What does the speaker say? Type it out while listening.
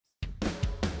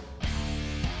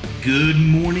Good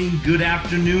morning, good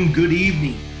afternoon, good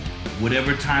evening.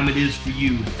 Whatever time it is for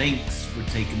you, thanks for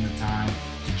taking the time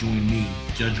to join me,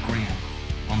 Judge Graham,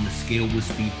 on the Scale with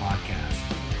Speed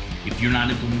podcast. If you're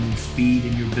not implementing speed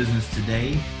in your business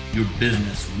today, your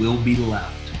business will be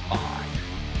left behind.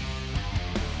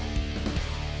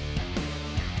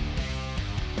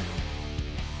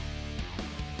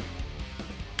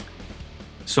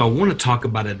 So I want to talk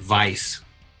about advice.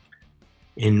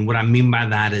 And what I mean by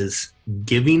that is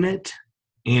giving it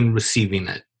and receiving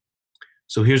it.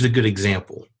 So here's a good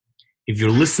example. If you're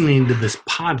listening to this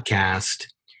podcast,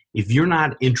 if you're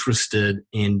not interested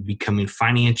in becoming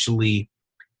financially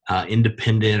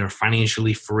independent or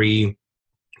financially free,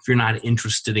 if you're not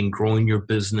interested in growing your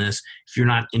business, if you're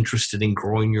not interested in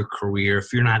growing your career,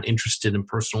 if you're not interested in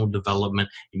personal development,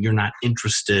 and you're not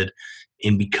interested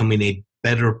in becoming a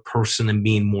better person and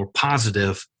being more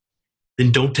positive,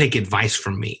 then don't take advice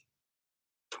from me,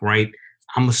 right?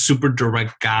 I'm a super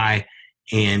direct guy,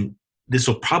 and this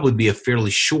will probably be a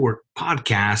fairly short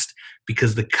podcast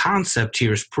because the concept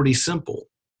here is pretty simple,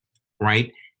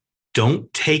 right?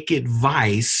 Don't take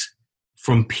advice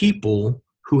from people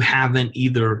who haven't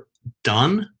either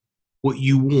done what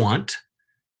you want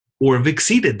or have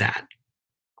exceeded that.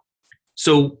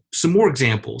 So some more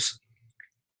examples.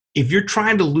 If you're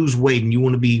trying to lose weight and you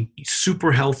want to be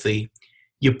super healthy,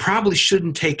 you probably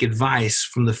shouldn't take advice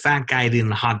from the fat guy eating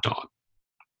the hot dog,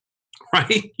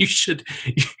 right? You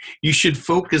should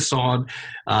focus on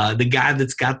the guy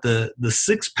that's got the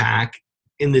six pack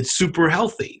and that's super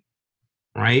healthy,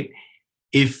 right?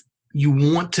 If you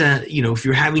want to, if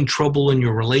you're having trouble in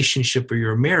your relationship or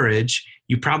your marriage,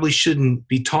 you probably shouldn't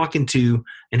be talking to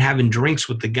and having drinks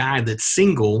with the guy that's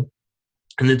single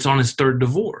and that's on his third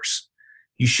divorce.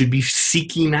 You should be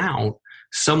seeking out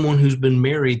someone who's been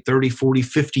married 30, 40,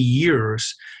 50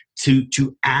 years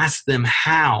to ask them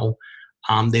how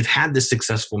they've had this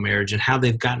successful marriage and how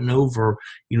they've gotten over,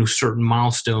 certain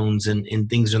milestones and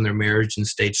things in their marriage and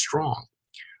stayed strong,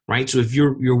 right? So if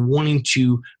you're wanting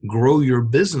to grow your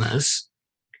business,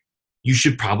 you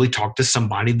should probably talk to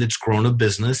somebody that's grown a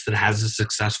business, that has a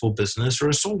successful business or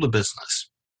has sold a business,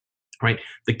 right?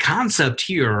 The concept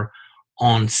here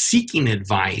on seeking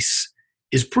advice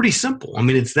is pretty simple. I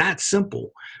mean, it's that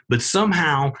simple, but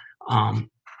somehow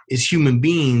as human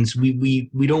beings, we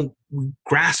don't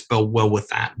grasp well with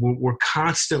that. We're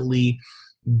constantly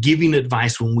giving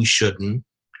advice when we shouldn't,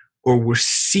 or we're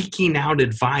seeking out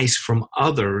advice from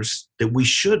others that we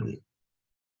shouldn't.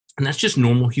 And that's just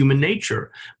normal human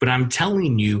nature. But I'm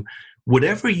telling you,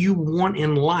 whatever you want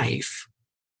in life,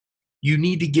 you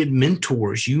need to get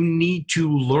mentors. You need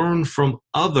to learn from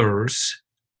others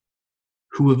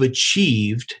who have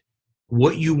achieved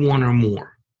what you want or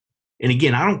more. And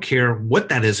again, I don't care what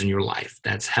that is in your life.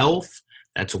 That's health,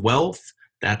 that's wealth,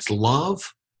 that's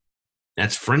love,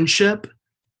 that's friendship,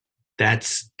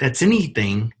 that's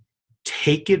anything.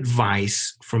 Take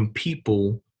advice from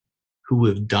people who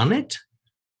have done it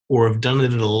or have done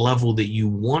it at a level that you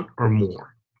want or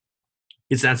more.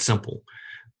 It's that simple.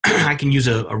 I can use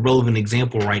a relevant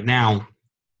example right now.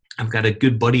 I've got a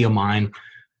good buddy of mine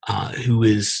who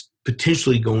is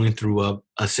potentially going through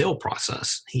a sale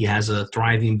process. He has a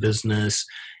thriving business,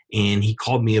 and he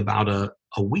called me about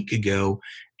a week ago,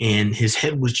 and his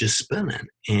head was just spinning.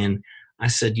 And I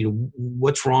said,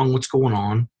 what's wrong? What's going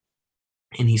on?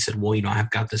 And he said, well, I've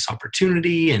got this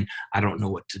opportunity and I don't know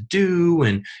what to do.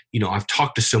 And, I've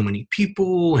talked to so many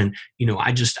people and,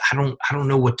 I don't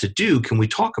know what to do. Can we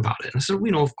talk about it? And I said,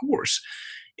 of course.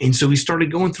 And so he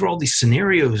started going through all these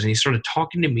scenarios, and he started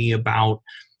talking to me about,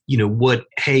 what,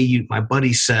 hey, my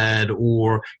buddy said,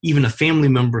 or even a family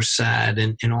member said,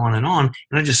 and on and on.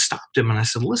 And I just stopped him and I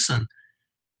said, listen,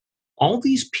 all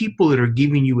these people that are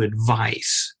giving you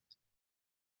advice,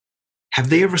 have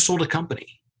they ever sold a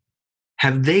company?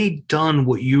 Have they done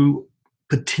what you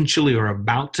potentially are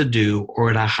about to do or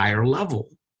at a higher level?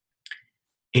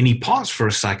 And he paused for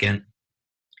a second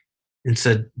and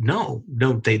said, no,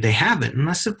 they haven't. And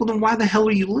I said, well, then why the hell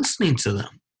are you listening to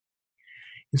them?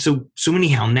 And so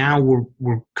anyhow, now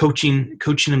we're coaching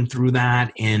him through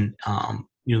that. And,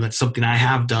 that's something I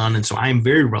have done. And so I am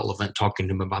very relevant talking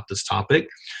to him about this topic,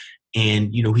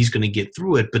 and, he's going to get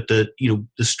through it. But the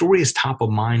story is top of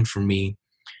mind for me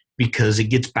because it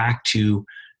gets back to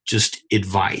just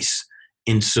advice.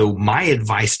 And so my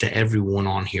advice to everyone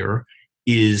on here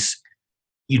is,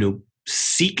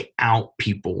 seek out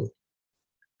people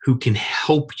who can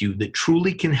help you, that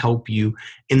truly can help you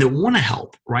and that want to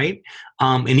help, right?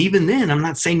 And even then, I'm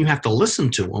not saying you have to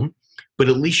listen to them, but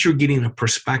at least you're getting a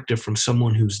perspective from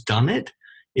someone who's done it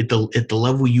at the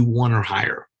level you want or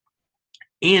higher.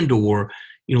 And or,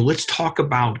 let's talk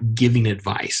about giving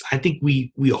advice. I think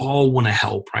we all want to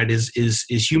help, right? As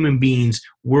human beings,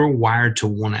 we're wired to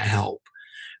want to help.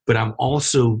 But I'm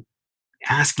also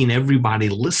asking everybody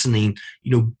listening,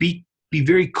 be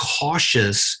very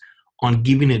cautious on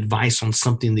giving advice on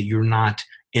something that you're not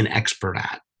an expert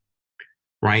at,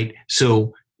 right?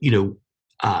 So,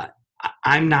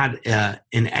 I'm not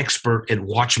an expert at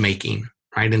watchmaking,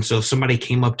 right? And so if somebody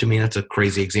came up to me, that's a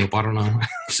crazy example. I don't know. I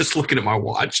was just looking at my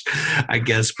watch, I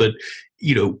guess. But,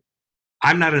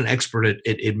 I'm not an expert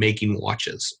at making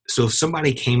watches. So if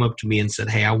somebody came up to me and said,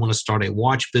 hey, I want to start a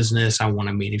watch business. I want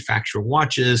to manufacture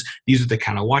watches. These are the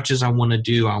kind of watches I want to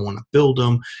do. I want to build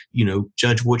them.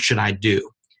 Judge, what should I do?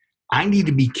 I need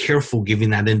to be careful giving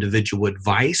that individual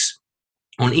advice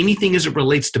on anything as it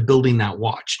relates to building that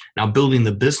watch. Now, building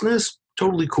the business,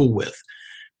 totally cool with.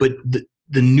 But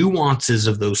the nuances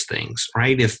of those things,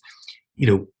 right? If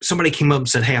somebody came up and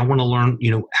said, hey, I want to learn,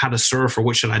 how to surf, or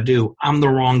what should I do? I'm the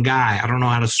wrong guy. I don't know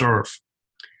how to surf.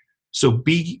 So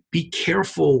be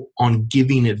careful on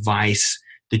giving advice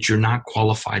that you're not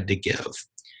qualified to give.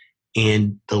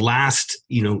 And the last,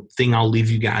 thing I'll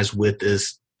leave you guys with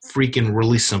is freaking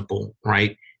really simple,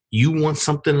 right? You want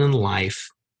something in life,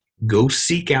 go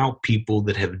seek out people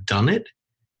that have done it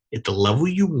at the level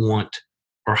you want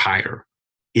or higher.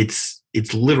 It's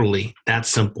literally that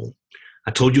simple.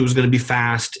 I told you it was going to be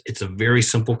fast. It's a very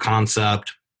simple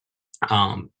concept.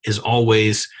 As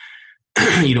always,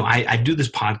 I do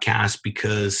this podcast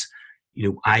because,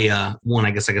 I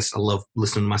guess I love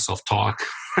listening to myself talk,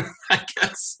 I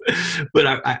guess. But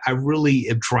I really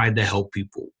have tried to help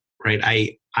people,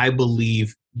 right? I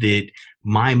believe that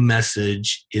my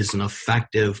message is an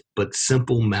effective but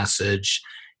simple message.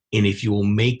 And if you will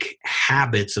make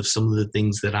habits of some of the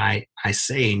things that I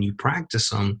say and you practice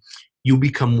them, you'll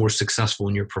become more successful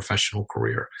in your professional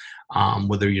career.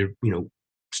 Whether you're,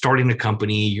 starting a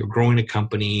company, you're growing a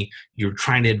company, you're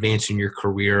trying to advance in your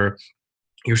career,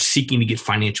 you're seeking to get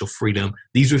financial freedom.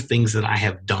 These are things that I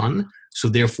have done. So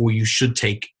therefore, you should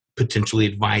take potentially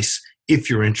advice if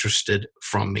you're interested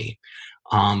from me.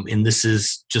 And this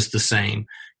is just the same.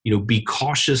 Be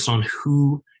cautious on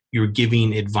who you're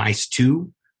giving advice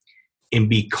to, and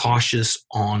be cautious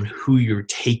on who you're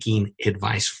taking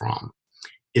advice from.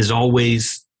 As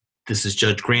always, this is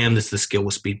Judge Graham. This is the Scale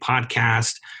with Speed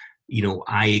podcast.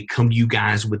 I come to you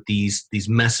guys with these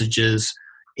messages,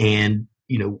 and,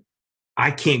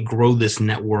 I can't grow this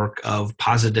network of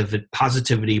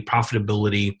positivity,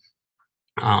 profitability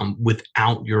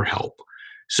without your help.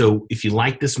 So if you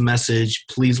like this message,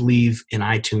 please leave in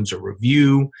iTunes a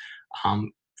review.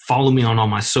 Follow me on all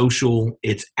my social.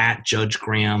 It's at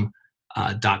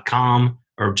JudgeGraham.com.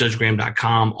 Or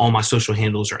judgegraham.com. All my social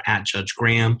handles are at Judge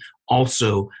Graham.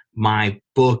 Also, my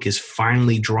book is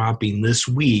finally dropping this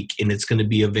week, and it's going to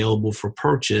be available for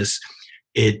purchase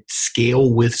at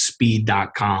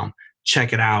scalewithspeed.com.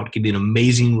 Check it out. Give me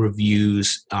amazing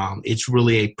reviews. It's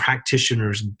really a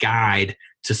practitioner's guide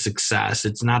to success.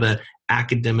 It's not an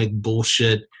academic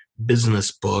bullshit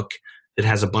business book that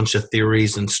has a bunch of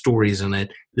theories and stories in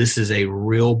it. This is a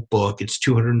real book. It's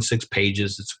 206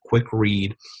 pages. It's a quick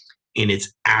read. And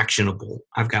it's actionable.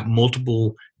 I've got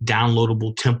multiple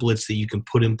downloadable templates that you can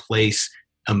put in place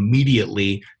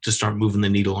immediately to start moving the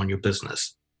needle on your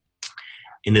business.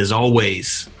 And as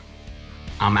always,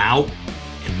 I'm out,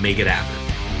 and make it happen.